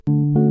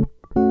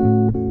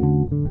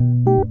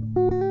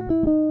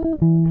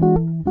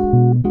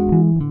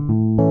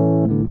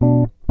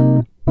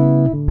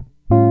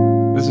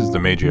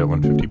Meiji at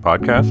 150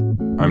 podcast.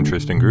 I'm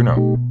Tristan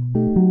Grunow.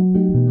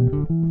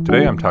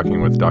 Today I'm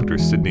talking with Dr.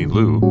 Sidney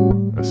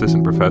Lu,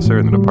 assistant professor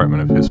in the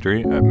Department of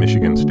History at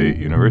Michigan State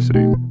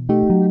University.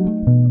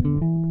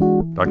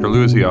 Dr.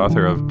 Lu is the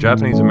author of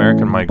Japanese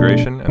American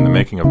Migration and the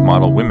Making of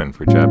Model Women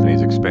for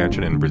Japanese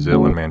Expansion in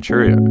Brazil and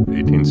Manchuria,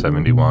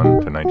 1871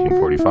 to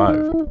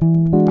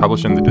 1945,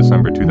 published in the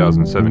December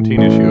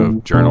 2017 issue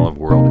of Journal of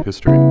World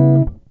History.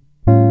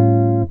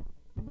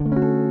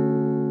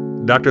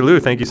 Dr. Lu,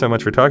 thank you so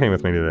much for talking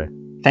with me today.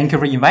 Thank you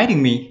for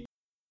inviting me.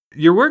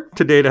 Your work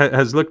to date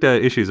has looked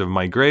at issues of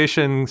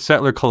migration,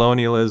 settler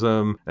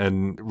colonialism,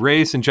 and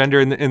race and gender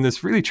in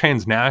this really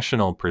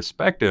transnational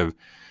perspective.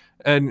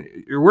 And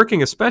you're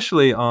working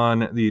especially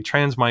on the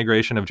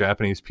transmigration of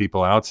Japanese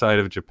people outside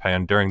of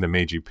Japan during the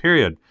Meiji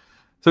Period.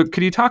 So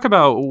could you talk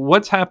about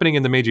what's happening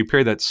in the Meiji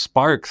Period that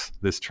sparks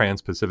this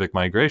trans-Pacific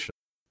migration?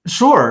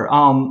 Sure.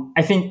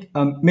 I think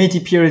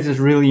Meiji Period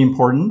is really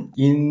important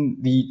in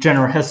the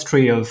general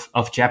history of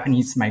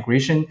Japanese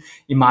migration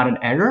in modern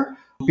era,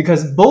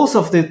 because both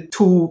of the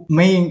two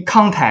main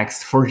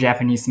contexts for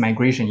Japanese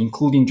migration,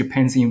 including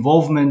Japan's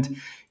involvement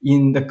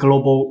in the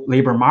global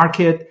labor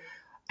market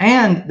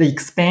and the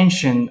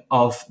expansion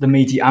of the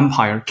Meiji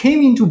Empire,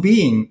 came into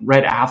being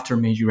right after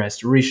Meiji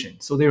Restoration.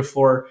 So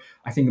therefore,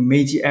 I think the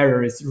Meiji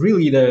era is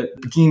really the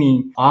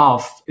beginning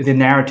of the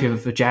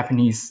narrative of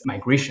Japanese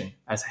migration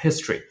as a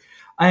history.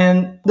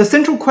 And the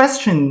central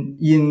question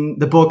in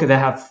the book that I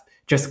have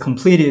just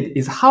completed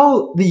is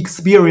how the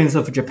experience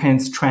of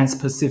Japan's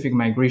trans-Pacific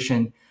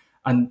migration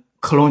and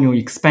colonial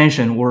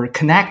expansion were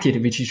connected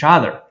with each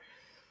other.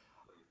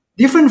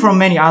 Different from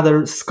many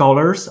other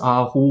scholars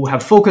who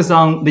have focused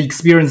on the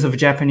experience of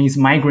Japanese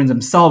migrants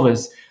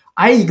themselves,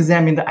 I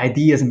examined the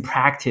ideas and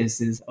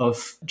practices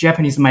of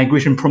Japanese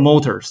migration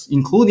promoters,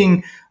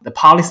 including the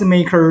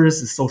policymakers,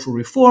 the social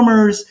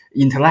reformers,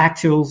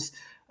 intellectuals,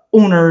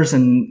 owners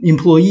and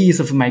employees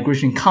of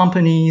migration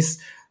companies,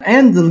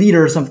 and the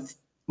leaders of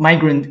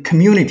migrant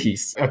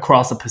communities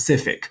across the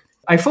Pacific.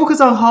 I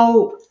focus on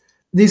how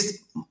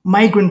these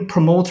migrant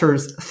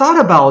promoters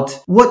thought about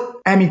what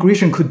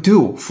emigration could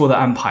do for the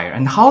empire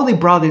and how they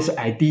brought these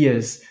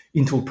ideas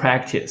into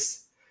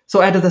practice.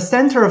 So at the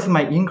center of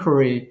my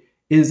inquiry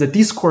is the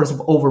discourse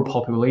of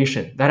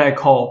overpopulation that I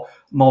call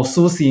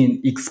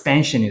Malthusian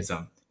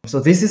expansionism. So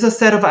this is a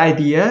set of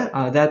ideas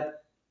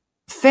that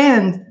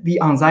fanned the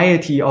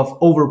anxiety of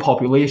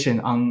overpopulation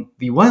on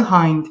the one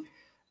hand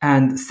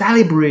and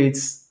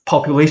celebrates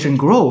population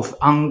growth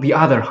on the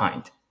other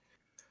hand.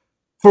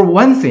 For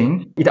one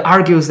thing, it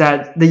argues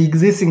that the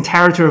existing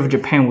territory of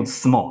Japan was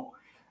small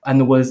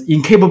and was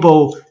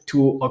incapable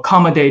to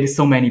accommodate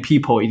so many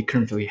people it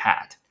currently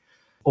had.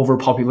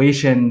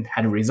 Overpopulation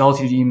had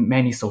resulted in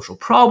many social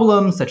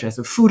problems such as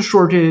a food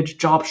shortage,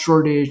 job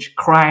shortage,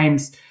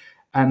 crimes,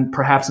 and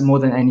perhaps more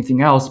than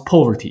anything else,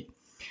 poverty.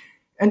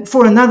 And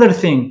for another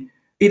thing,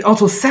 it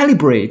also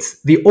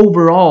celebrates the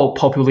overall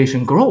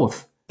population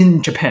growth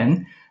in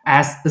Japan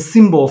as a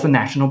symbol of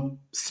national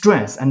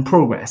strength and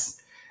progress,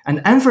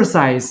 and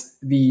emphasize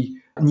the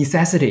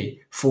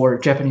necessity for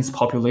Japanese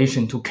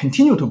population to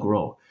continue to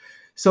grow.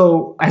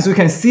 So as we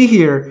can see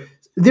here,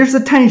 there's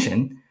a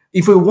tension.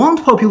 If we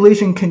want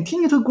population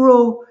continue to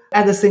grow,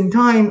 at the same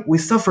time, we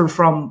suffer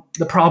from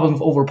the problem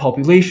of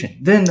overpopulation.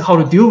 Then how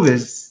to deal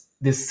with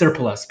this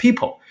surplus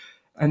people?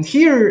 And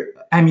here,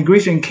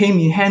 emigration came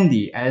in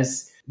handy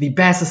as the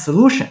best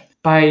solution.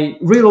 By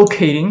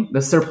relocating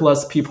the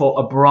surplus people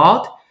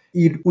abroad,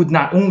 it would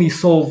not only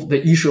solve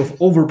the issue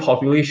of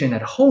overpopulation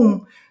at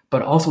home,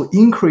 but also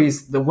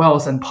increase the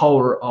wealth and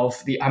power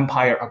of the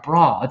empire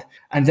abroad.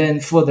 And then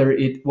further,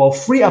 it will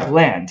free up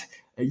land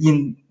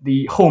in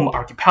the home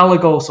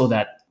archipelago so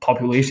that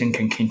population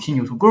can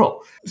continue to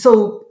grow.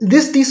 So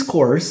this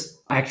discourse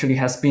actually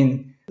has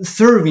been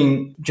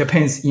serving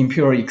Japan's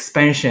imperial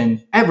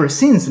expansion ever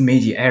since the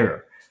Meiji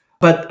era.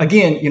 But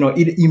again,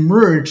 it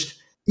emerged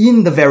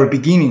in the very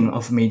beginning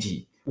of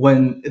Meiji,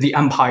 when the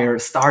empire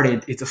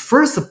started its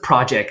first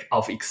project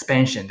of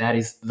expansion, that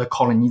is the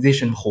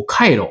colonization of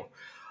Hokkaidō.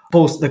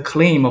 Both the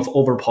claim of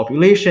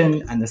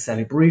overpopulation and the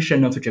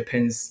celebration of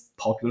Japan's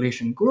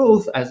population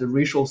growth as a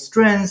racial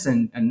strength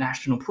and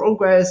national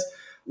progress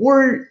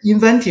were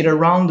invented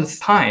around this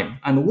time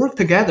and worked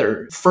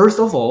together, first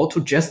of all,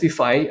 to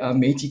justify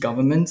Meiji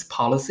government's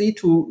policy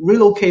to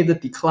relocate the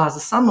declassed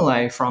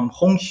samurai from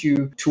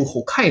Honshu to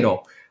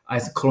Hokkaido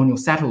as colonial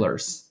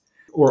settlers.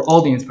 Our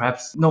audience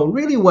perhaps know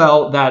really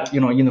well that,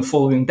 in the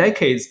following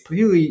decades,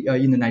 particularly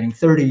in the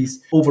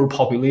 1930s,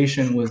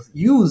 overpopulation was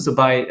used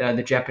by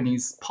the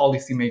Japanese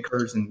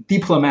policymakers and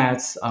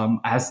diplomats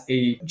as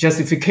a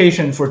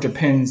justification for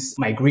Japan's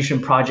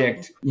migration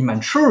project in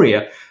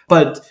Manchuria.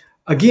 But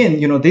again,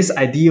 this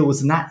idea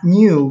was not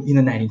new in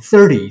the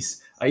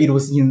 1930s. It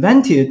was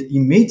invented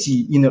in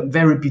Meiji in the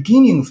very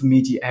beginning of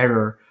Meiji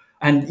era.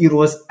 And it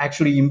was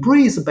actually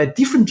embraced by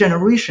different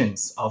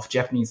generations of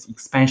Japanese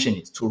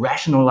expansionists to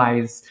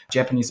rationalize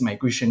Japanese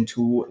migration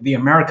to the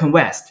American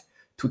West,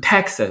 to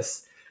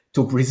Texas,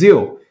 to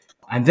Brazil,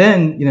 and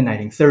then in the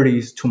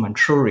 1930s to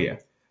Manchuria.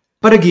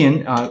 But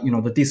again,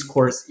 the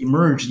discourse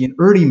emerged in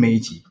early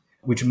Meiji,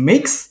 which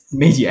makes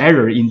Meiji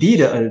era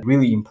indeed a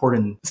really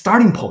important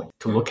starting point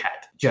to look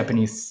at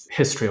Japanese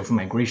history of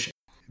migration.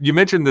 You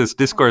mentioned this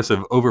discourse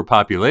of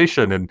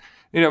overpopulation, and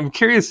I'm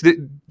curious,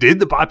 did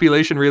the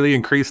population really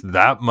increase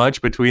that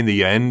much between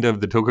the end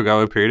of the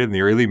Tokugawa period and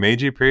the early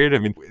Meiji period? I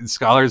mean,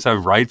 scholars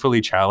have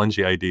rightfully challenged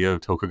the idea of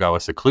Tokugawa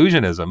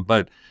seclusionism,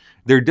 but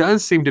there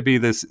does seem to be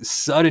this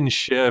sudden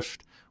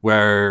shift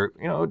where,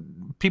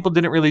 people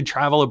didn't really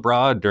travel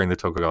abroad during the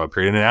Tokugawa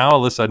period. And now all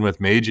of a sudden with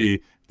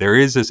Meiji, there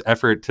is this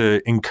effort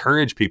to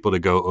encourage people to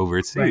go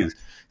overseas. Right.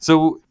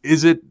 So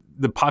is it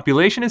the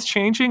population is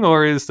changing,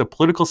 or is the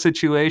political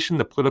situation,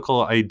 the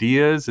political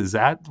ideas, is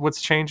that what's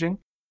changing?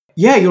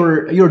 Yeah,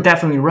 you're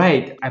definitely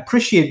right. I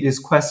appreciate this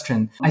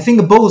question. I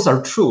think both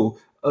are true.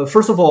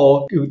 First of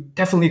all, you're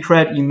definitely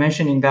correct in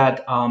mentioning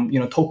that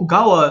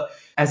Tokugawa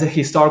as a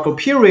historical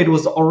period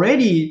was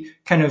already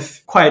kind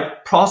of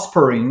quite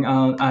prospering,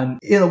 and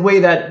in a way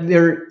that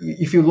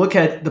if you look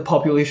at the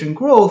population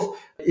growth,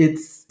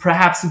 it's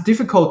perhaps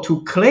difficult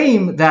to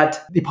claim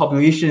that the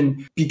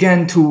population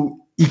began to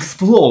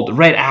explode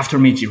right after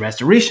Meiji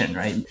Restoration,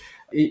 right?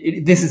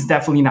 This is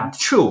definitely not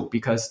true,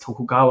 because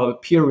Tokugawa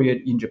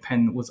period in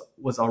Japan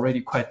was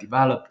already quite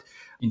developed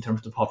in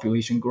terms of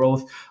population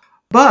growth.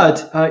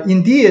 But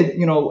indeed,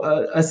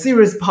 a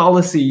series of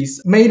policies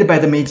made by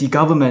the Meiji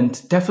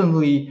government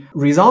definitely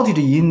resulted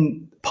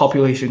in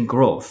population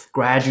growth,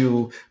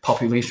 gradual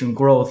population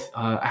growth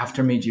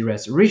after Meiji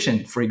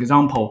Restoration. For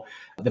example,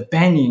 the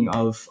banning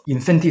of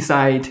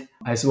infanticide,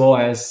 as well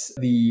as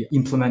the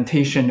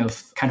implementation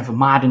of kind of a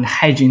modern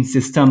hygiene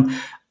system.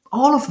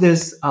 All of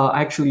this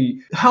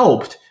actually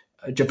helped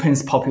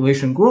Japan's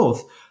population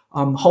growth.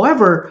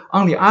 However,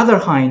 on the other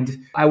hand,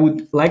 I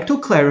would like to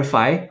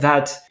clarify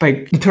that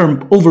by the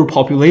term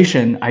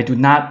overpopulation, I do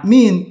not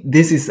mean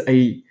this is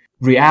a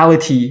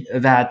reality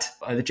that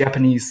the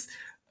Japanese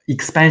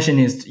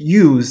expansionists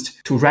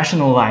used to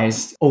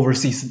rationalize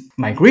overseas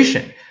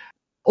migration.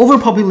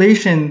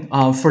 Overpopulation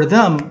for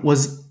them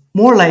was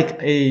more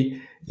like a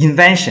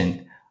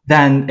invention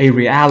than a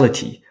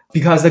reality,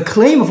 because the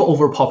claim of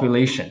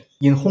overpopulation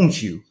in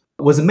Honshu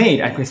was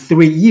made actually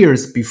 3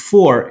 years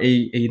before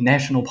a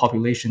national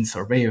population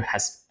survey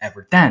has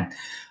ever done.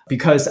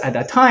 Because at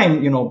that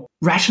time,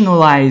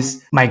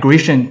 rationalized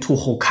migration to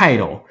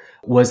Hokkaido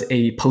was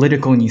a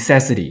political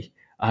necessity.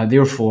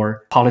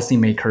 Therefore,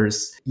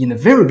 policymakers in the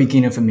very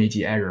beginning of the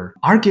Meiji era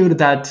argued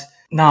that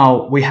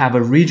now we have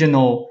a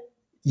regional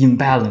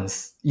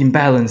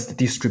imbalanced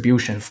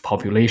distribution of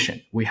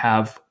population. We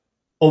have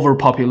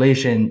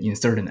overpopulation in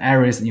certain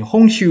areas in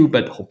Honshu,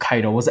 but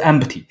Hokkaido was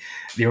empty.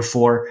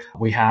 Therefore,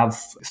 we have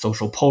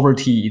social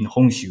poverty in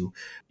Honshu.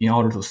 In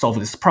order to solve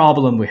this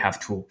problem, we have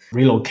to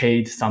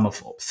relocate some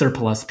of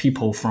surplus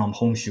people from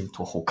Honshu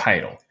to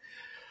Hokkaido.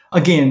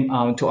 Again,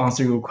 to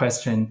answer your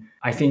question,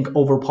 I think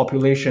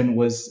overpopulation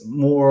was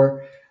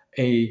more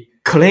a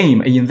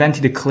claim, an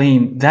invented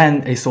claim,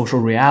 than a social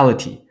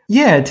reality.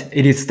 Yet,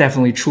 it is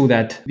definitely true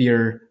that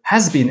there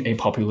has been a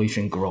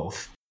population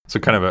growth. So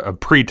kind of a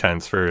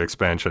pretense for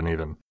expansion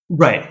even.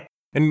 Right.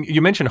 And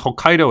you mentioned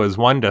Hokkaido as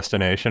one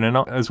destination, and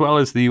as well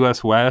as the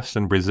U.S. West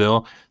and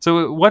Brazil.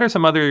 So what are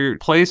some other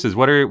places?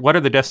 What are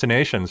the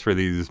destinations for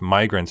these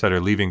migrants that are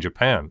leaving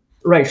Japan?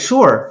 Right,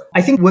 sure.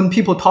 I think when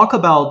people talk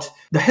about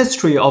the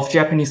history of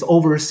Japanese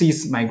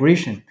overseas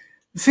migration,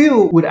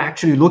 few would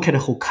actually look at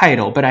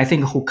Hokkaido, but I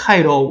think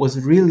Hokkaido was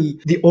really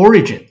the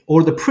origin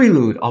or the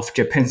prelude of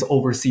Japan's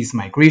overseas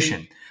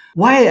migration.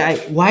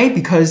 Why?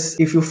 Because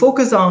if you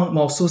focus on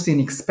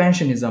Malthusian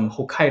expansionism,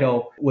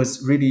 Hokkaido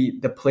was really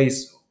the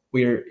place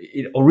where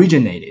it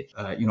originated,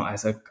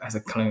 as a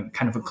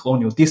kind of a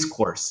colonial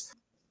discourse.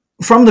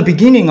 From the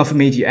beginning of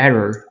Meiji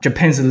era,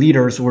 Japan's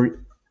leaders were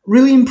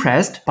really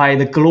impressed by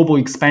the global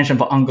expansion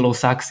of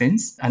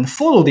Anglo-Saxons and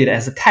followed it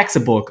as a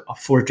textbook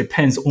for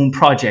Japan's own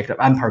project of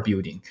empire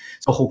building.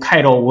 So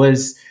Hokkaido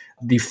was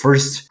the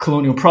first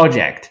colonial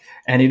project,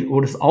 and it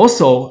was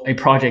also a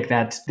project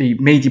that the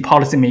Meiji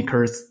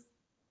policymakers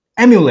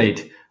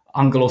emulate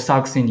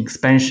Anglo-Saxon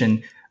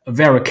expansion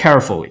very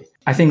carefully.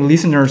 I think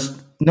listeners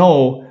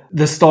know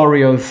the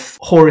story of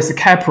Horace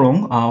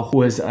Capron, who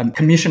was a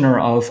commissioner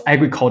of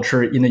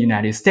agriculture in the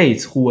United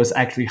States, who was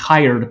actually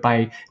hired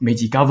by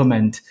Meiji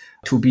government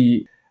to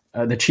be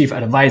the chief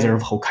advisor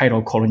of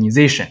Hokkaido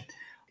colonization.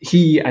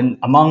 He, and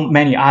among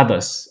many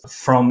others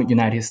from the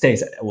United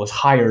States, was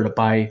hired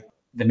by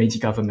the Meiji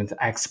government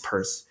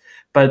experts.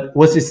 But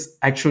what is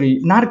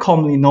actually not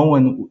commonly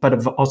known,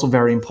 but also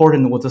very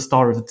important, was the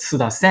story of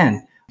Tsuda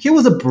Sen. He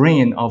was a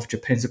brain of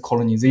Japan's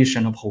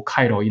colonization of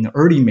Hokkaido in the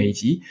early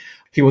Meiji.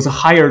 He was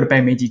hired by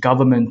Meiji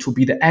government to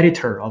be the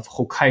editor of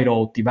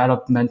Hokkaido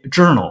Development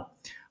Journal.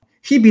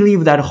 He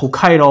believed that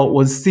Hokkaido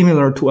was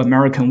similar to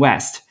American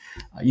West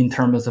in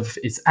terms of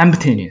its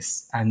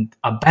emptiness and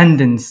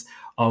abundance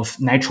of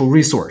natural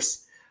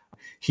resource.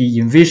 He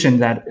envisioned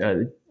that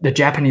the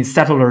Japanese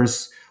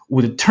settlers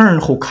would turn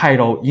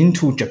Hokkaido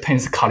into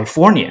Japan's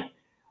California.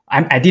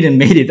 I didn't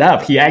make it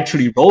up. He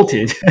actually wrote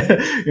it,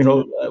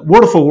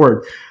 word for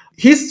word.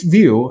 His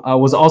view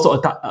was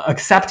also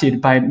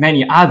accepted by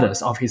many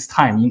others of his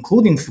time,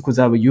 including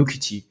Fukuzawa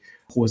Yukichi,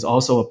 who was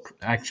also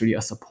actually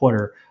a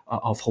supporter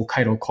of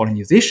Hokkaido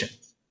colonization.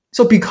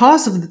 So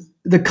because of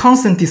the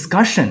constant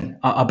discussion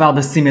about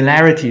the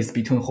similarities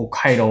between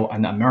Hokkaido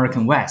and the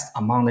American West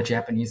among the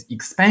Japanese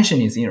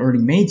expansionists in early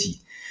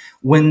Meiji,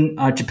 when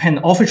Japan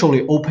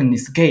officially opened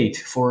its gate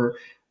for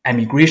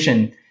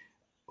emigration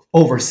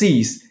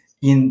overseas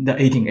in the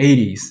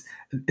 1880s,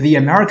 the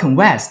American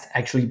West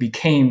actually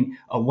became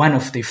one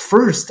of the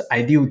first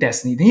ideal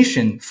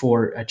destination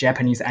for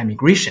Japanese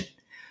emigration.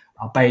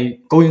 By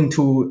going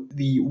to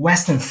the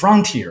western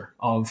frontier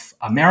of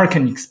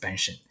American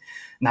expansion,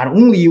 not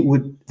only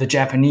would the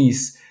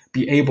Japanese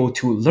be able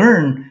to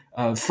learn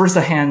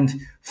firsthand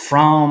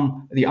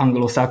from the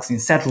Anglo-Saxon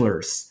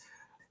settlers,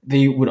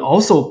 they would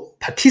also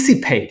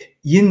participate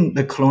in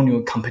the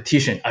colonial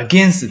competition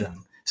against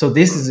them. So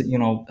this is,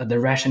 the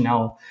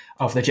rationale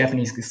of the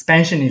Japanese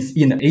expansionists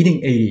in the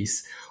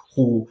 1880s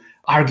who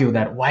argue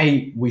that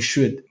why we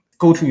should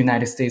go to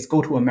United States,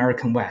 go to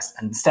American West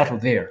and settle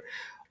there.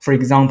 For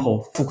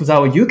example,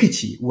 Fukuzawa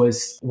Yukichi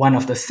was one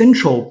of the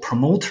central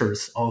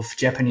promoters of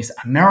Japanese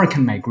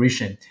American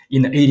migration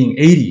in the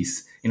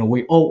 1880s.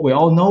 We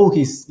all know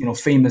his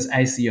famous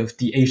essay of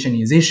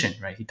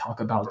de-Asianization, right? He talked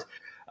about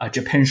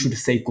Japan should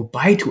say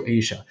goodbye to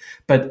Asia.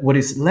 But what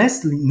is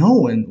less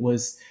known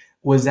was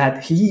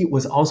that he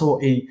was also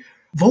a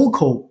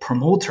vocal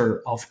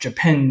promoter of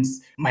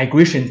Japan's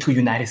migration to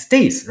United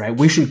States, right?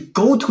 We should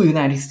go to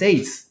United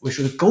States. We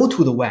should go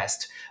to the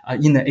West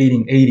in the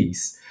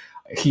 1880s.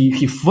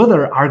 He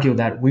further argued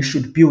that we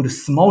should build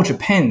small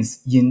Japans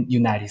in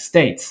United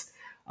States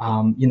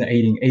in the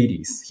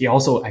 1880s. He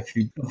also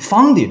actually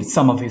funded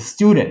some of his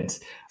students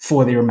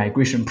for their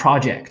migration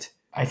project.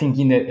 I think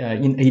in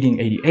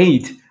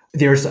 1888,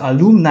 there's an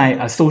alumni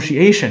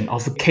association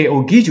of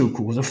Keio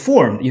Gijuku was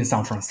formed in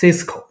San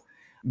Francisco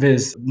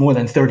with more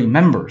than 30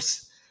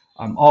 members.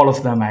 All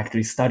of them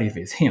actually studied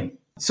with him.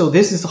 So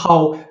this is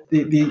how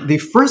the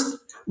first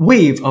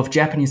wave of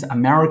Japanese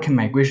American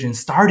migration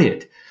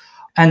started.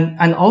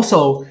 And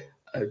also,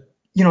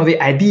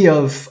 the idea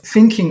of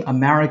thinking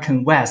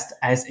American West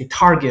as a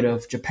target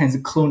of Japan's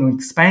colonial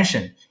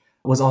expansion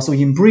was also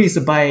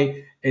embraced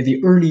by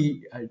the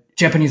early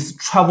Japanese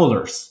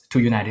travelers to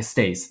United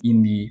States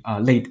in the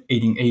late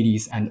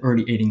 1880s and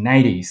early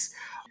 1890s.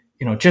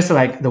 Just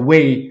like the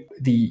way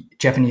the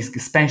Japanese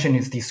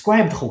expansionists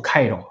described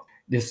Hokkaido,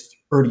 these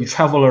early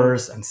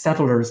travelers and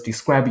settlers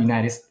described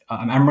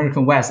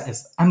American West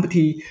as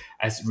empty,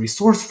 as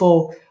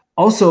resourceful.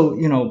 Also,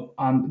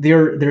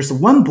 there's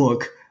one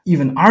book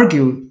even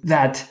argued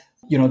that,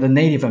 the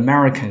Native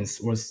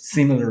Americans was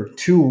similar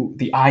to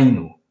the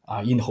Ainu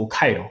in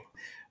Hokkaido.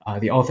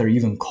 The author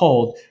even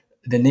called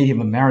the Native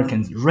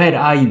Americans Red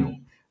Ainu,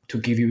 to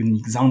give you an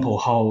example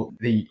how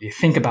they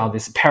think about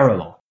this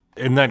parallel.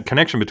 And that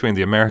connection between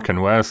the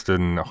American West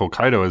and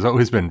Hokkaido has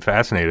always been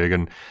fascinating.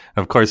 And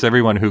of course,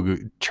 everyone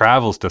who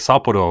travels to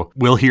Sapporo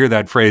will hear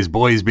that phrase,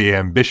 boys be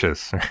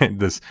ambitious, right?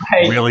 This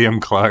right. William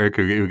Clark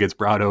who gets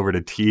brought over to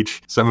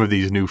teach some of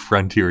these new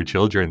frontier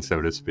children, so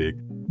to speak.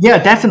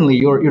 Yeah, definitely.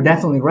 You're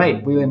definitely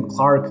right. William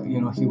Clark,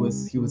 he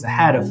was the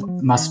head of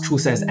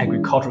Massachusetts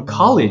Agricultural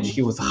College.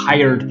 He was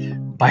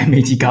hired by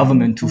Meiji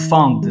government to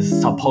found the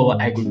Sapporo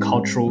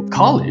Agricultural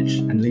College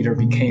and later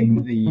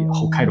became the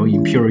Hokkaidō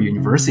Imperial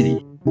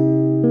University.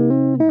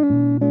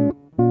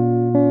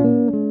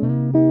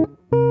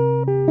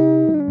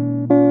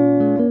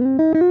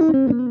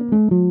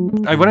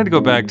 I wanted to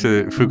go back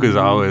to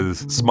Fukuzawa's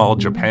small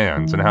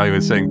Japans and how he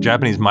was saying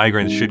Japanese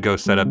migrants should go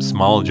set up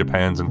small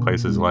Japans in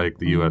places like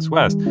the U.S.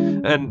 West.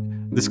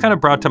 And this kind of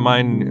brought to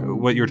mind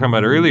what you were talking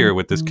about earlier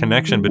with this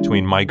connection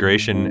between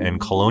migration and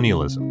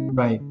colonialism.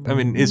 Right. I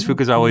mean, is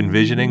Fukuzawa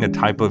envisioning a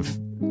type of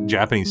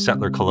Japanese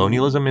settler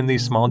colonialism in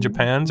these small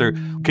Japans? Or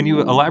can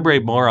you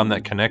elaborate more on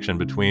that connection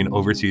between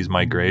overseas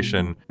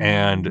migration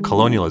and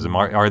colonialism?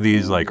 Are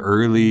these like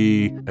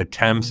early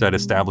attempts at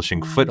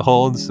establishing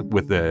footholds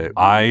with the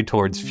eye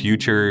towards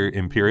future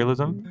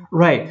imperialism?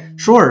 Right.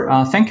 Sure.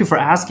 Thank you for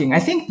asking. I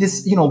think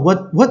this,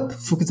 what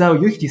Fukuzawa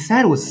Yukichi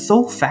said was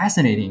so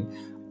fascinating.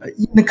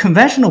 In the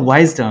conventional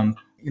wisdom,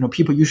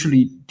 people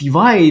usually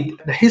divide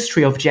the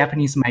history of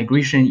Japanese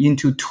migration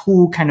into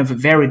two kind of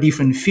very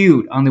different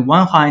fields. On the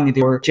one hand,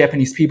 there were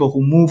Japanese people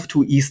who moved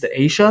to East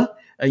Asia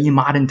in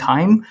modern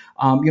time.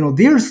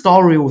 Their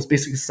story was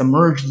basically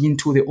submerged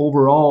into the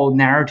overall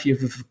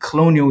narrative of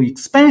colonial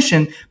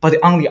expansion.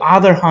 But on the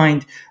other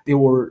hand, there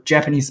were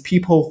Japanese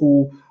people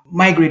who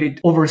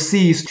migrated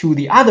overseas to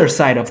the other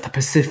side of the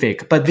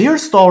Pacific. But their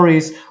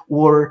stories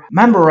were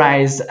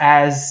memorized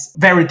as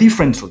very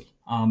differently.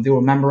 They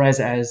were memorized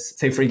as,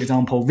 say, for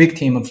example,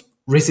 victim of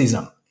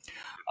racism,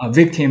 a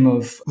victim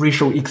of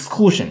racial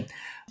exclusion,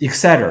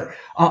 etc.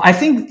 I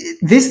think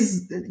this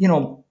is,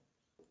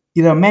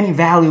 there are many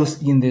values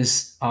in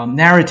these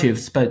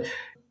narratives, but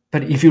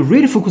if you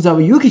read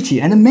Fukuzawa Yukichi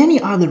and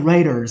many other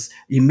writers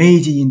in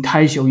Meiji, in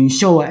Taisho, in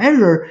Showa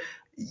era,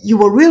 you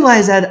will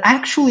realize that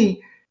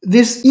actually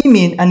this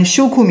imin and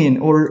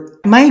shokumin, or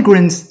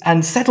migrants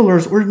and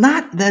settlers, were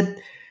not that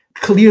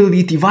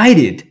clearly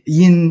divided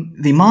in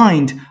the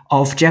mind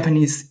of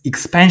Japanese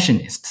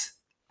expansionists.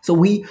 So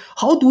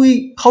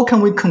how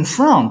can we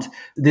confront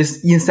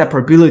this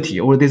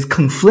inseparability or this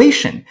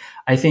conflation?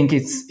 I think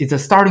it's a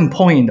starting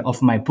point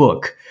of my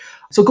book.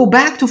 So go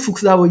back to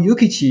Fukuzawa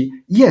Yukichi.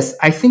 Yes,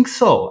 I think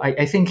so.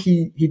 I think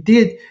he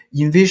did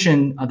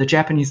envision the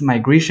Japanese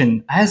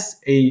migration as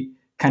a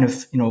kind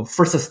of,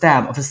 first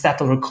step of a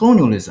settler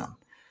colonialism.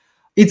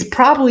 It's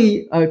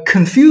probably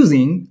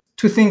confusing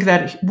to think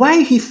that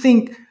why he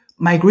think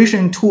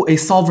migration to a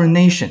sovereign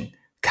nation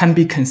can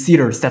be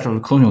considered settler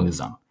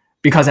colonialism.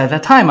 Because at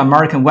that time,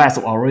 American West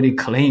was already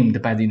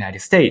claimed by the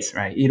United States,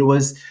 right? It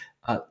was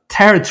a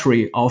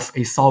territory of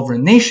a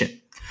sovereign nation.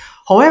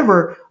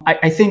 However,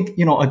 I think,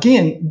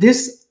 again,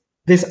 this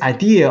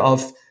idea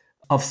of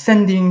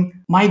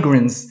sending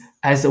migrants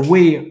as a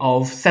way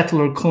of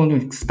settler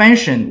colonial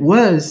expansion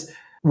was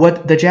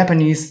what the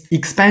Japanese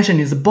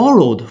expansionists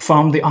borrowed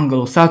from the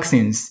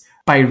Anglo-Saxons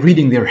by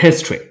reading their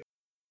history.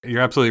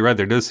 You're absolutely right.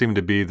 There does seem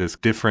to be this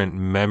different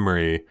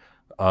memory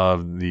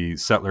of the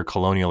settler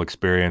colonial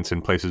experience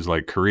in places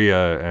like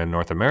Korea and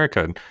North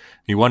America. And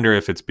you wonder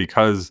if it's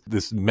because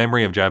this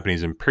memory of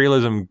Japanese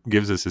imperialism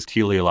gives us this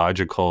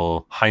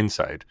teleological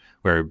hindsight,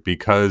 where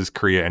because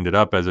Korea ended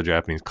up as a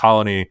Japanese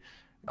colony,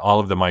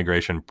 all of the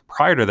migration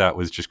prior to that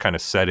was just kind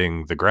of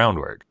setting the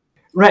groundwork.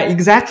 Right,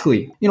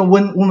 exactly.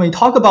 When we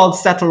talk about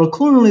settler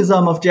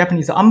colonialism of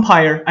Japanese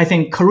empire, I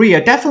think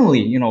Korea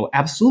definitely,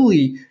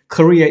 absolutely,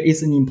 Korea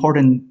is an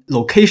important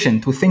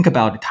location to think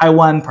about it.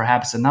 Taiwan,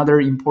 perhaps another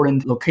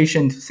important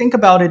location to think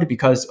about it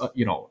because,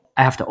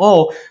 after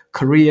all,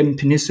 Korean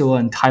Peninsula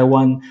and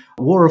Taiwan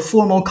were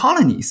formal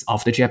colonies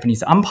of the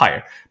Japanese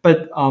empire.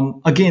 But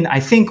again, I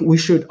think we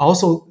should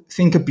also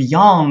think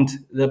beyond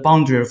the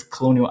boundary of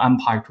colonial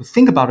empire to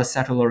think about a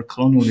settler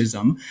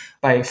colonialism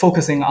by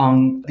focusing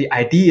on the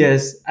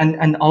ideas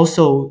and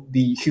also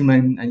the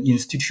human and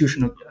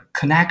institutional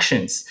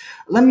connections.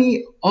 Let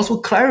me also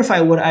clarify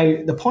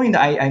the point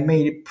I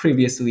made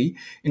previously,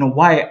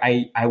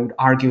 why I would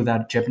argue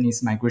that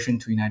Japanese migration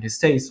to the United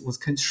States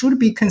should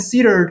be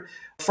considered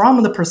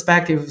from the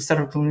perspective of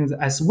settler colonialism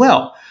as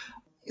well.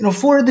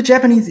 For the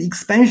Japanese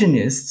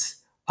expansionists,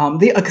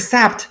 they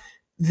accept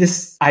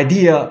this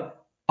idea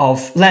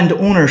of land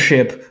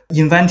ownership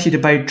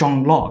invented by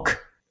John Locke.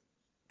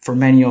 For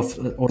many of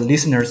our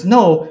listeners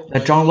know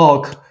that John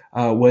Locke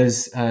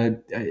was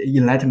an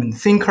Enlightenment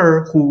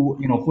thinker who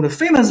was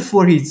famous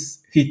for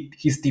his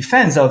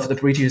defense of the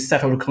British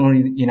settler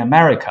colony in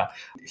America.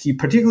 He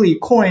particularly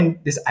coined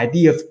this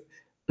idea of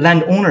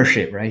land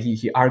ownership, right?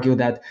 He argued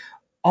that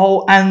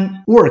all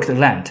unworked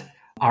land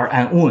are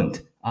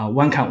unowned.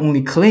 One can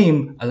only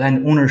claim a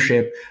land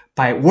ownership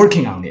by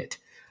working on it.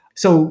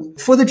 So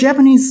for the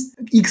Japanese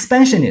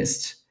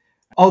expansionists,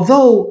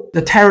 although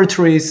the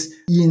territories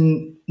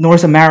in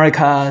North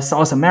America,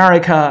 South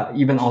America,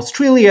 even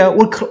Australia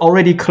were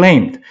already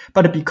claimed,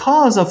 but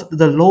because of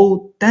the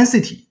low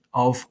density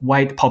of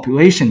white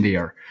population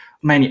there,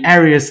 many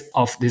areas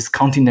of this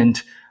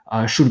continent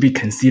should be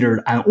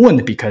considered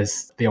unowned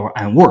because they are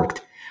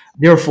unworked.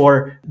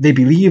 Therefore, they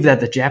believe that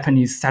the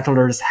Japanese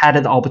settlers had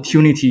the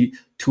opportunity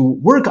to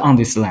work on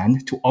this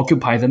land, to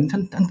occupy them,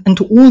 and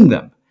to own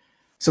them.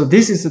 So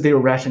this is their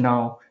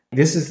rationale.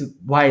 This is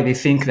why they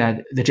think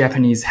that the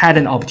Japanese had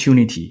an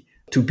opportunity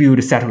to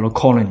build settler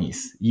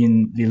colonies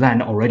in the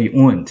land already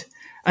owned.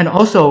 And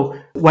also,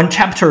 one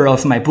chapter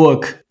of my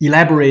book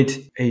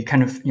elaborate a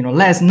kind of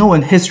less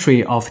known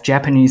history of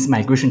Japanese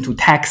migration to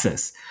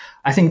Texas.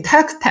 I think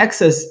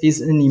Texas is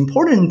an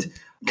important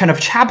kind of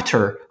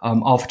chapter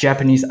of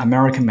Japanese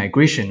American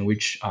migration,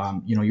 which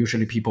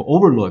usually people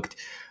overlooked,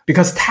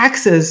 because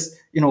Texas,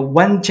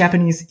 when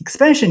Japanese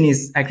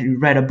expansionists actually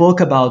read a book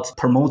about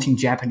promoting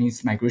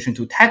Japanese migration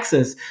to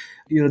Texas,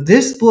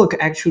 this book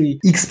actually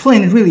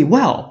explained really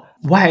well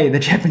why the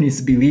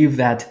Japanese believe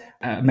that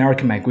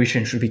American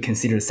migration should be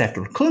considered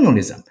settler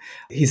colonialism.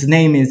 His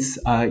name is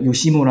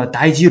Yoshimura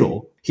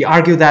Daijiro. He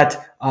argued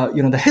that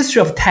the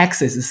history of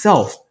Texas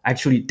itself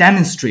actually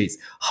demonstrates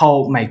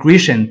how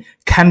migration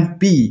can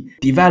be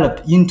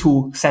developed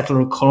into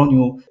settler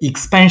colonial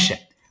expansion.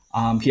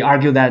 He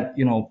argued that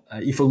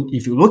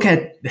if you look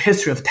at the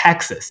history of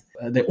Texas,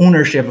 the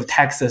ownership of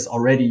Texas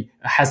already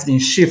has been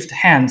shifted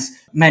hands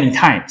many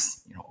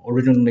times.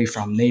 Originally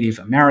from Native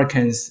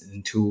Americans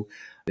to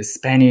the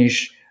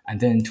Spanish, and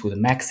then to the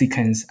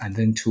Mexicans, and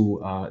then to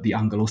the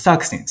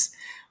Anglo-Saxons.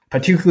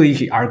 Particularly,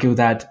 he argued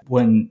that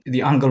when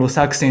the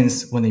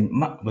Anglo-Saxons, when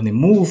they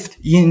moved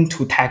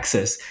into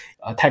Texas,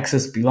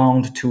 Texas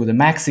belonged to the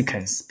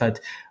Mexicans. But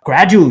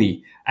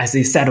gradually, as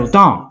they settled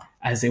down,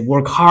 as they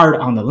work hard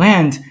on the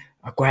land,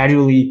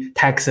 gradually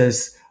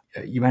Texas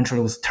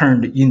eventually was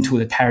turned into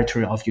the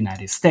territory of the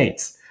United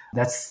States.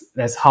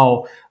 That's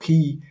how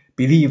he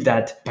believed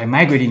that by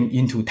migrating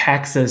into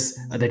Texas,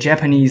 the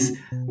Japanese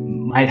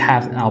might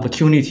have an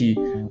opportunity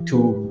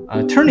to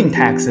turning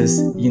Texas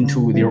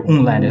into their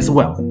own land as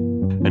well.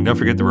 And don't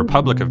forget the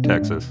Republic of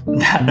Texas.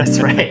 That's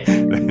right.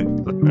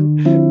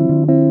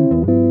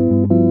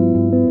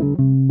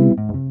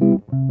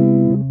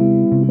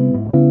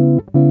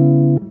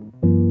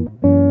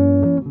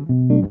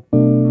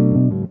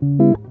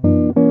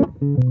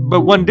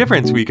 But one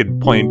difference we could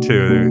point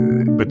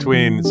to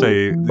between,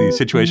 say, the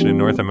situation in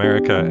North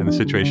America and the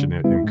situation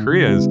in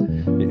Korea is,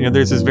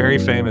 there's this very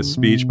famous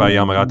speech by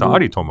Yamagata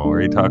Aritomo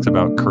where he talks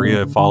about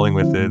Korea falling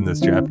within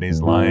this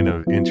Japanese line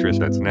of interest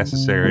that's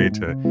necessary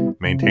to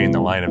maintain the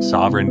line of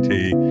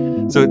sovereignty.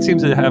 So it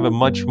seems to have a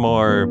much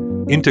more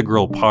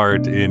integral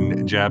part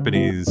in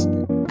Japanese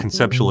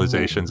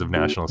conceptualizations of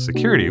national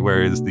security,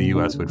 whereas the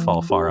U.S. would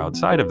fall far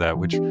outside of that,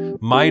 which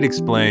might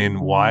explain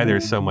why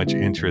there's so much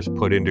interest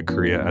put into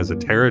Korea as a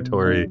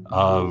territory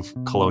of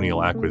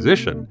colonial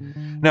acquisition.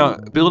 Now,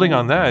 building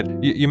on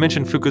that, you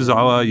mentioned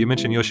Fukuzawa, you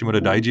mentioned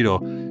Yoshimura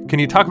Daijiro. Can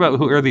you talk about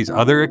who are these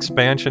other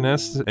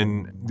expansionists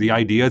and the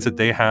ideas that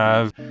they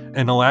have,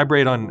 and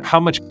elaborate on how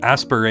much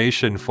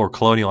aspiration for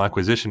colonial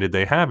acquisition did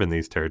they have in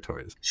these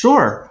territories?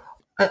 Sure.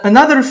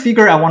 Another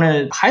figure I want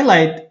to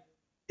highlight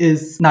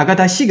is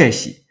Nagata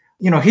Shigeshi.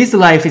 His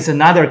life is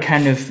another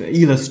kind of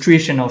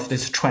illustration of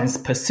this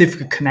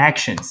trans-Pacific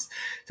connections.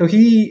 So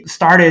he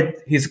started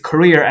his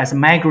career as a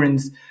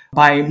migrant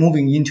by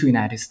moving into the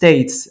United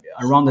States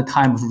around the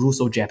time of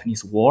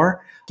Russo-Japanese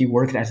War. He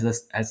worked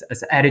as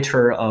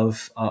editor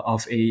of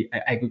a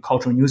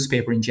agricultural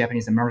newspaper in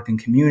Japanese American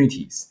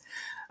communities.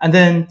 And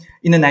then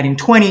in the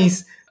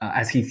 1920s,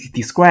 as he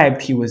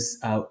described, he was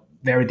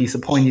very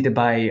disappointed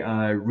by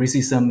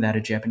racism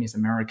that Japanese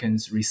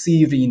Americans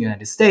received in the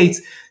United States.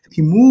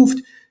 He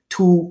moved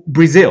to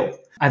Brazil.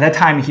 At that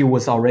time, he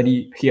was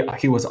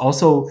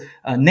also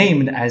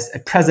named as a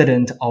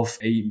president of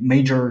a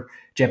major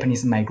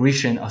Japanese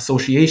migration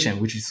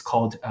association, which is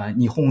called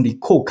Nihon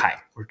Rikkokai,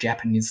 or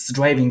Japanese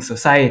Striving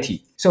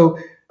Society. So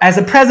as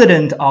a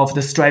president of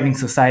the Striving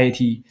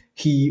Society,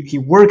 he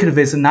worked with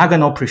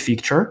Nagano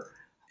Prefecture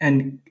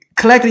and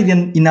collected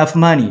enough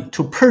money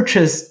to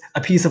purchase a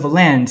piece of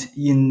land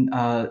in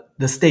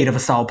the state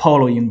of Sao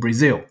Paulo in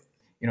Brazil.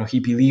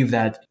 He believed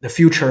that the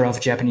future of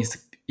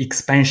Japanese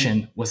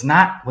expansion was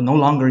no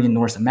longer in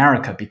North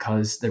America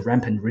because the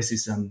rampant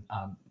racism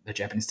the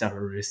Japanese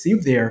settlers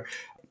received there,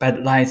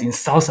 but lies in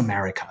South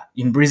America,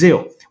 in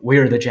Brazil,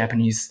 where the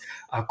Japanese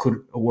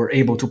were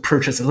able to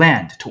purchase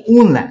land, to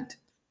own land.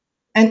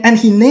 And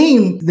he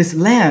named this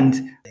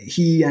land,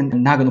 he and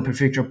Nagano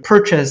Prefecture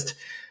purchased,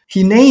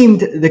 he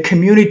named the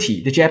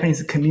community, the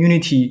Japanese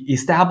community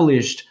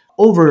established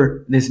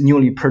over this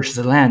newly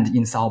purchased land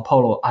in Sao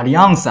Paulo,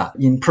 Aliança,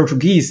 in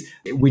Portuguese,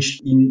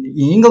 which in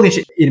English,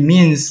 it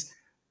means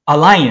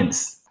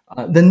alliance.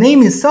 The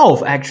name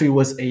itself actually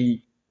was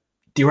a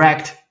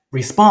direct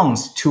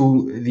response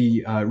to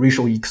the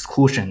racial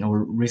exclusion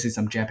or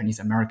racism Japanese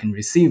American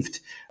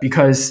received,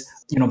 because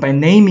by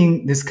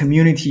naming this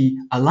community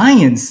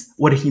alliance,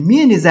 what he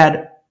meant is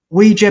that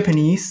we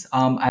Japanese,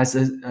 as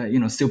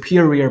a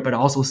superior but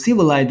also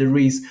civilized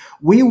race,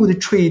 we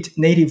would treat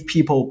native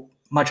people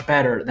much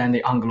better than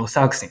the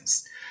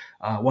Anglo-Saxons.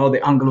 While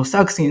the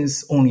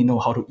Anglo-Saxons only know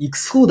how to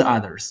exclude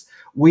others,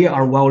 we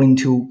are willing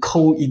to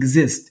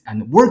coexist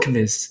and work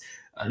with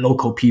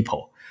local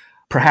people.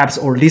 Perhaps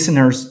our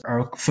listeners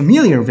are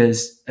familiar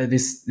with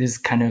this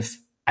kind of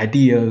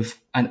idea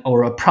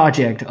or a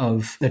project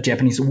of the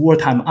Japanese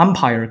wartime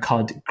empire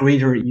called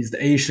Greater East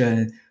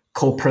Asian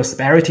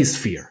Co-Prosperity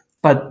Sphere.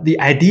 But the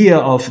idea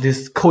of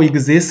this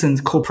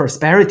coexistence,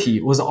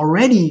 co-prosperity was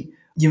already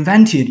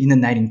invented in the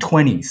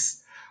 1920s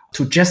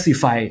to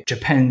justify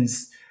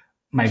Japan's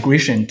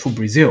migration to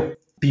Brazil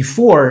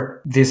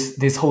before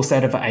this whole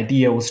set of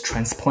idea was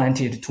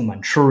transplanted to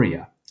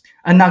Manchuria.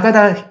 And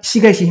Nagata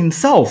Shigeshi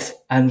himself,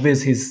 and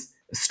with his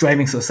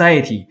Striving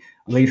Society,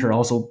 later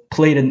also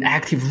played an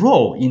active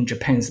role in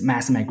Japan's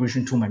mass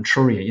migration to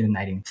Manchuria in the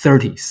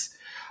 1930s.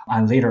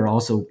 And later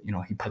also,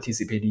 he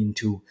participated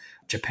into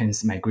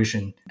Japan's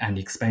migration and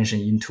expansion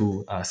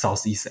into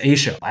Southeast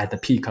Asia at the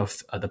peak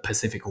of the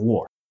Pacific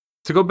War.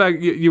 To go back,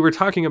 you were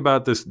talking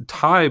about this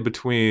tie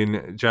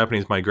between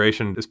Japanese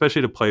migration,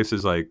 especially to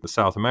places like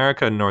South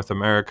America and North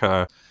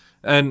America.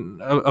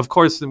 And of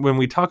course, when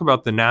we talk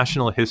about the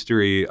national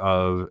history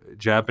of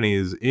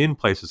Japanese in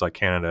places like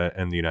Canada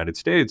and the United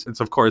States, it's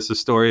of course a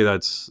story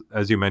that's,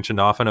 as you mentioned,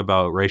 often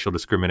about racial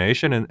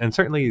discrimination and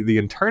certainly the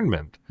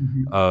internment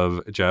of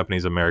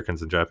Japanese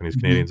Americans and Japanese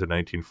Canadians in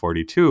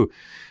 1942.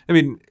 I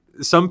mean,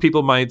 some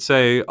people might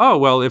say, oh,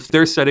 well, if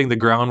they're setting the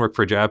groundwork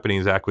for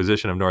Japanese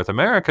acquisition of North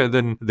America,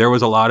 then there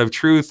was a lot of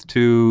truth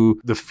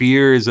to the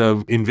fears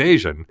of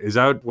invasion. Is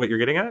that what you're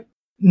getting at?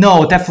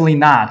 No, definitely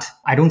not.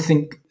 I don't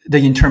think the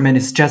internment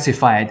is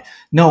justified.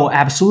 No,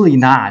 absolutely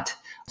not.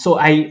 So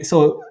I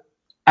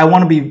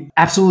want to be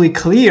absolutely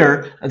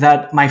clear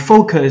that my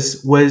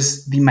focus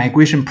was the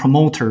migration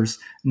promoters,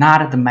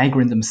 not the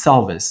migrants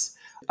themselves.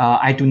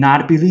 I do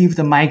not believe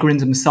the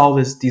migrants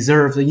themselves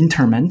deserve the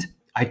internment.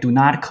 I do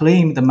not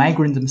claim the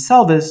migrants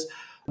themselves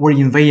were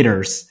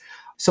invaders.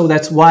 So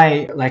that's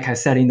why, like I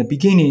said in the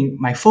beginning,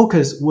 my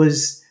focus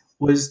was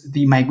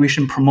the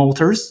migration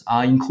promoters,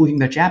 including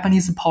the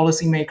Japanese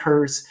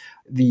policymakers,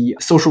 the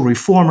social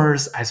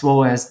reformers, as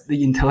well as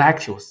the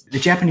intellectuals, the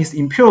Japanese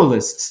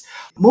imperialists.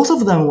 Most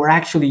of them were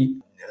actually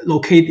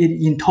located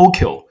in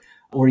Tokyo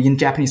or in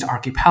Japanese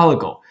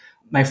archipelago.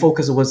 My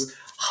focus was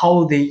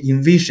how they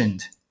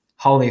envisioned,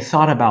 how they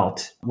thought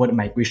about what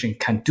migration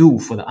can do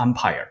for the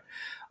empire.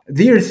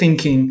 Their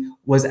thinking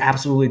was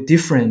absolutely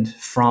different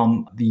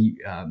from the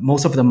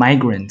most of the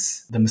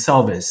migrants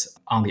themselves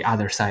on the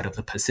other side of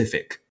the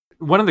Pacific.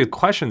 One of the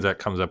questions that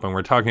comes up when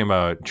we're talking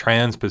about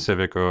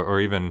trans-Pacific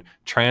or even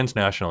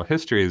transnational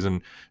histories,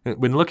 and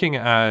when looking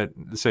at,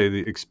 say,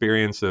 the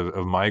experience of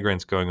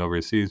migrants going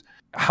overseas,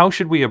 how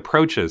should we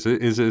approach this?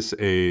 Is this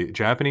a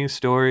Japanese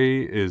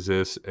story? Is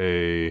this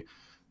a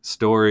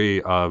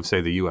story of,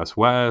 say, the U.S.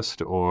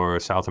 West or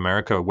South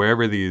America,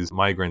 wherever these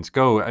migrants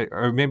go?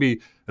 Or maybe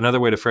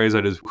another way to phrase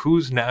that is,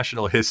 whose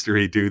national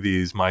history do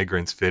these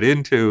migrants fit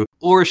into?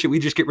 Or should we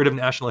just get rid of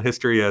national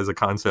history as a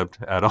concept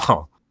at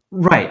all?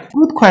 Right.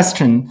 Good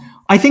question.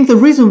 I think the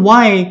reason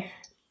why,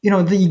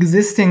 the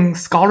existing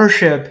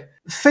scholarship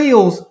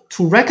fails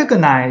to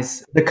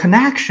recognize the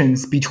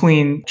connections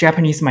between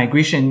Japanese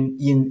migration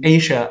in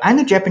Asia and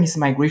the Japanese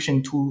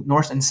migration to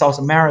North and South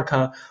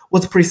America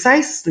was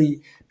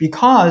precisely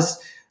because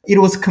it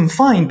was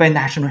confined by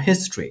national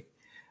history.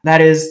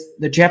 That is,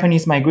 the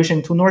Japanese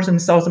migration to North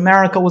and South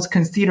America was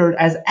considered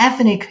as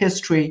ethnic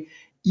history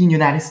in the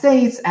United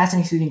States,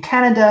 ethnic history in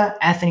Canada,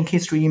 ethnic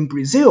history in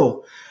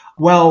Brazil.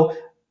 Well,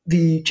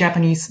 the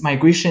Japanese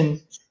migration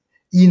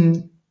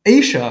in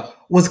Asia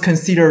was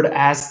considered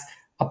as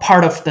a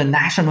part of the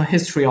national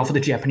history of the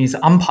Japanese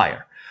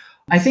empire.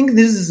 I think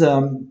this is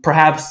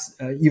perhaps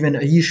even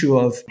an issue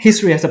of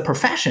history as a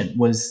profession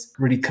was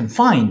really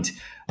confined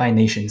by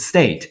nation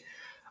state.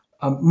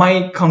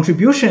 My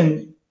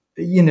contribution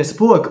in this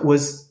book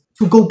was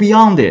to go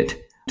beyond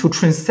it, to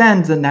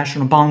transcend the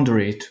national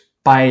boundary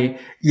by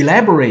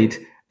elaborate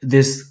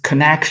these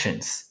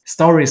connections.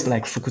 Stories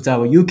like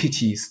Fukuzawa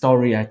Yukichi,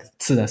 story like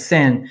Tsuda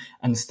Sen,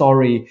 and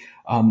story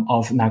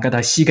of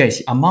Nagata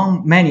Shigeshi,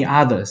 among many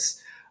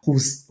others,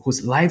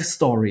 whose life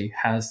story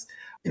has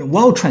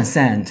well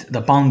transcend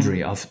the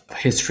boundary of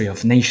history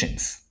of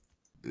nations.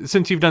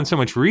 Since you've done so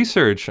much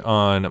research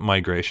on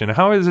migration,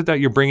 how is it that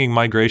you're bringing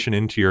migration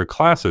into your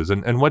classes?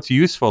 And what's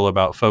useful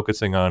about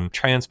focusing on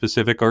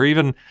trans-Pacific or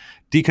even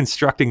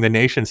deconstructing the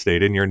nation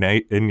state in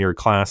your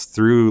class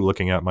through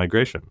looking at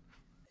migration?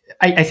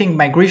 I think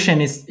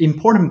migration is an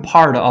important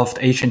part of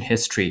the Asian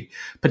history.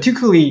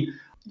 Particularly,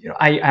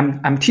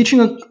 I'm teaching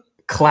a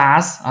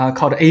class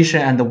called Asia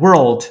and the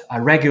World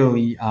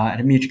regularly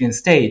at Michigan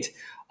State.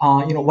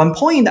 One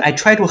point I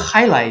try to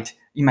highlight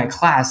in my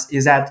class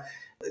is that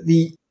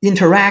the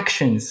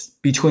interactions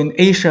between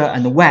Asia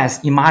and the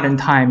West in modern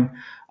time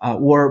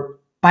were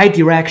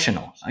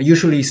bidirectional.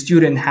 Usually,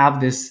 students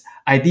have this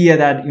idea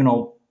that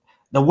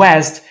the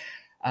West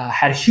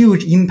had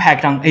huge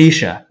impact on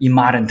Asia in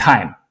modern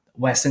time.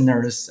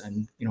 Westerners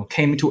and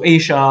came to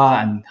Asia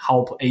and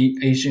help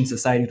Asian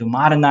society to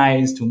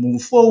modernize, to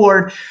move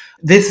forward.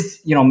 This,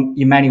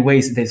 in many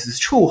ways, this is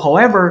true.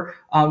 However,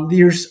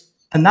 there's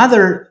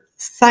another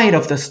side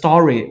of the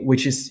story,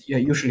 which is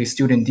usually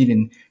students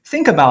didn't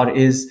think about,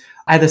 is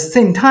at the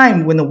same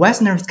time when the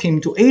Westerners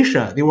came to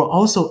Asia, there were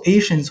also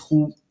Asians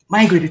who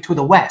migrated to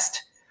the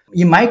West.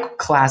 In my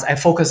class, I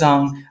focus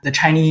on the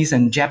Chinese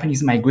and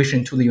Japanese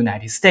migration to the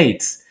United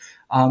States.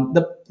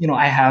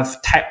 I have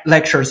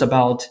lectures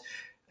about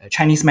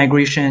Chinese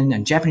migration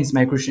and Japanese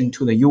migration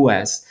to the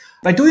US.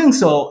 By doing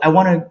so, I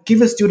want to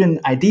give a student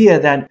an idea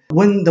that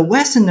when the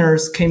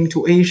Westerners came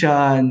to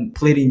Asia and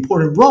played an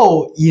important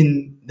role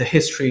in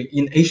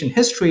Asian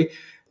history,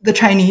 the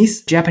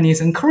Chinese, Japanese,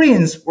 and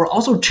Koreans were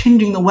also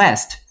changing the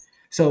West.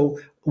 So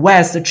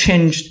West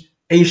changed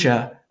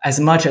Asia as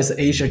much as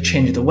Asia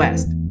changed the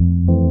West.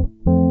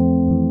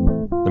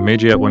 The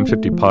Meiji at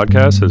 150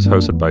 podcast is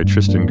hosted by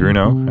Tristan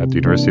Grunow at the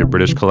University of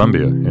British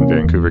Columbia in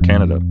Vancouver,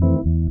 Canada.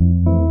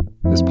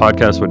 This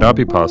podcast would not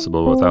be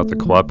possible without the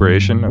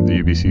cooperation of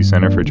the UBC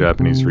Center for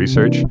Japanese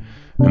Research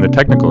and the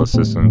technical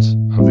assistance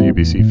of the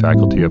UBC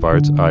Faculty of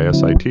Arts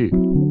ISIT.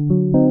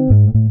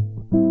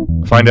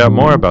 Find out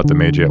more about the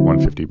Meiji at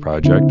 150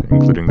 project,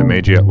 including the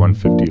Meiji at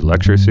 150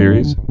 lecture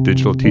series,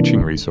 digital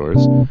teaching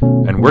resource,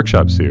 and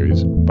workshop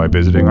series by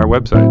visiting our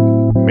website,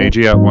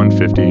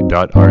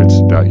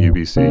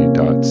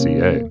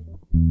 meijiat150.arts.ubc.ca.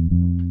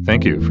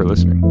 Thank you for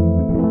listening.